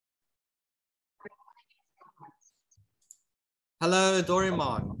Hello,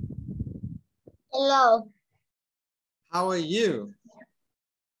 Doraemon. Hello, How are you?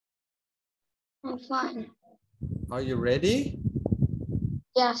 I'm fine. Are you ready?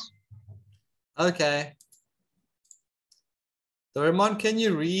 Yes. Okay. Doraemon, can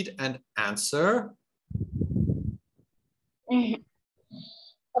you read and answer? A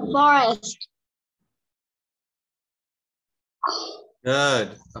forest.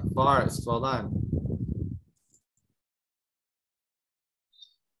 Good. A forest. Well done.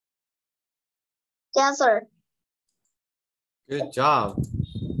 Desert. Good job.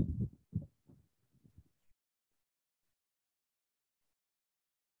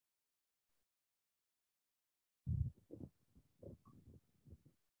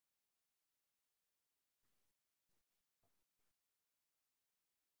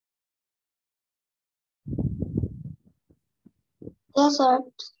 Desert.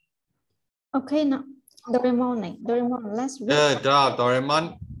 Okay, now Doraemon, let's read Good job,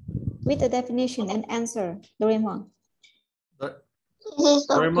 Doraemon. with the definition and answer. Doraemon. This is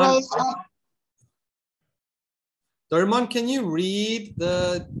a Doraemon, place. Doraemon, can you read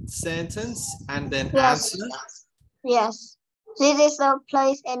the sentence and then Yes. answer? Yes. This is a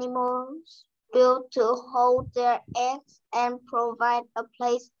place animals build to hold their eggs and provide a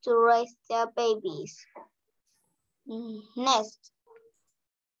place to raise their babies. Nest.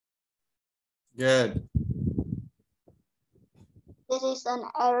 Good. This is an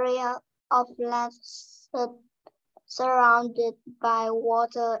area of land surrounded by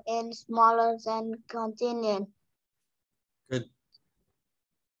water and smaller than continent. Good.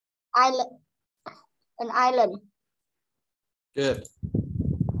 Island. An island. Good.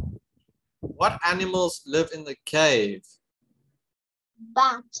 What animals live in the cave?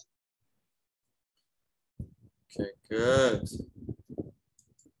 Bat. Okay, good.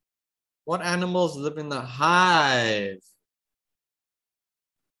 What animals live in the hive?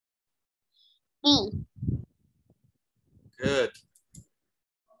 Bee. Good.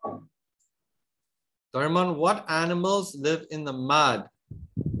 Doraemon, what animals live in the mud?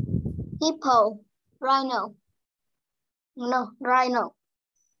 Hippo. Rhino. No, rhino.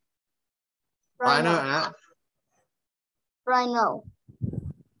 Rhino. Rhino.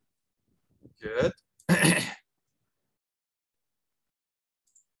 Good.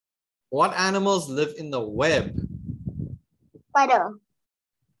 What animals live in the web? Spider.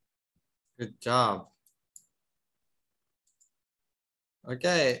 Good job.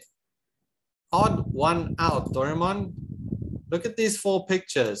 Okay. Odd one out, Doraemon. Look at these 4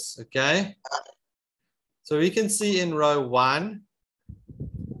 pictures, okay? So we can see in row 1,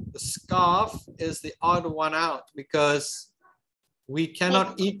 the scarf is the odd one out because we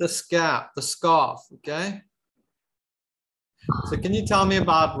cannot eat the scarf, okay? So can you tell me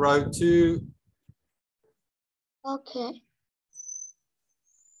about row 2? Okay.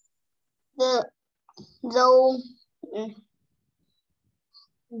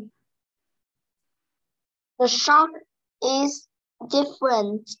 The shark is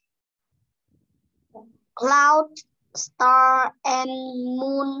different. Cloud, star, and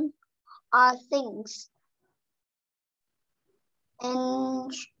moon are things.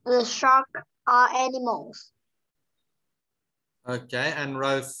 And the shark are animals. Okay, and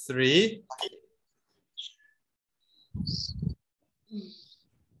row 3?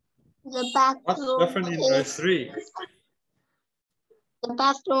 The bathroom. What's different in row 3? The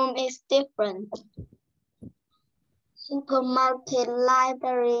bathroom is different. Supermarket,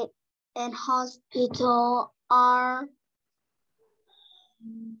 library, and hospital are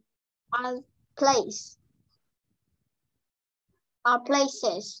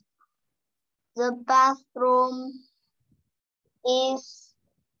places. The bathroom is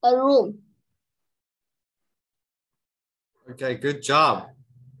a room. Okay, good job.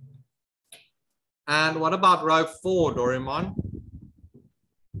 And what about row 4, Doraemon?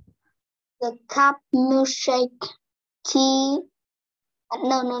 The cup, milkshake, tea.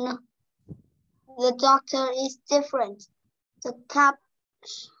 No. The doctor is different. The cup,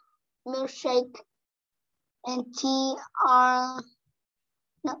 milkshake, and tea are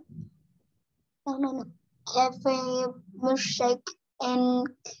no. Cafe, milkshake, and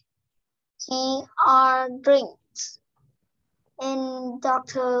tea are drinks. And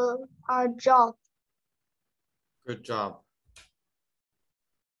doctor are job. Good job.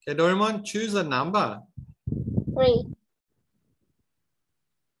 Okay, Doraemon, choose a number. 3.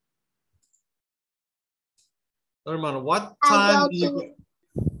 Doraemon, what time do you...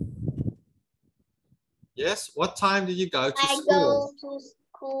 Yes, what time do you go to school? I go to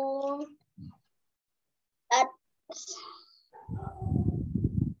school at...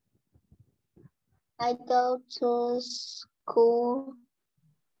 I go to school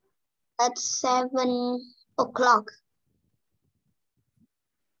at 7 o'clock.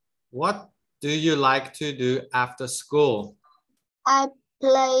 What do you like to do after school? I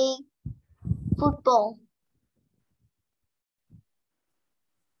play football.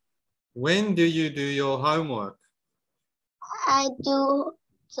 When do you do your homework? I do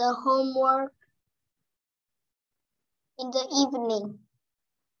the homework in the evening.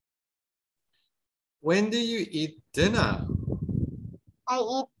 When do you eat dinner? I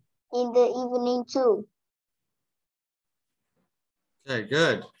eat in the evening too. Okay,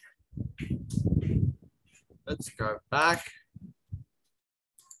 good. Let's go back.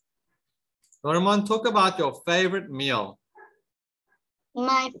 Doraemon, talk about your favorite meal.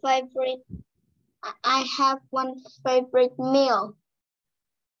 My favorite, I have one favorite meal.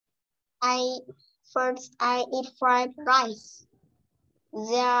 First I eat fried rice.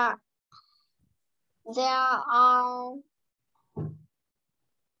 There are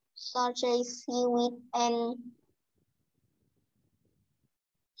such a seaweed and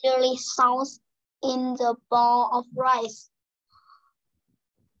chili sauce in the bowl of rice.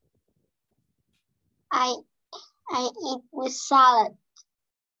 I eat with salad.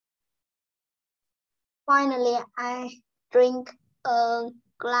 Finally, I drink a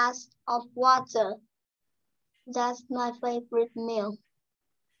glass of water. That's my favorite meal.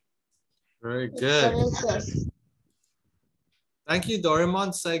 Very It's good. delicious. Thank you,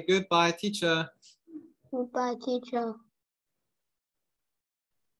 Doraemon. Say goodbye, teacher. Goodbye, teacher.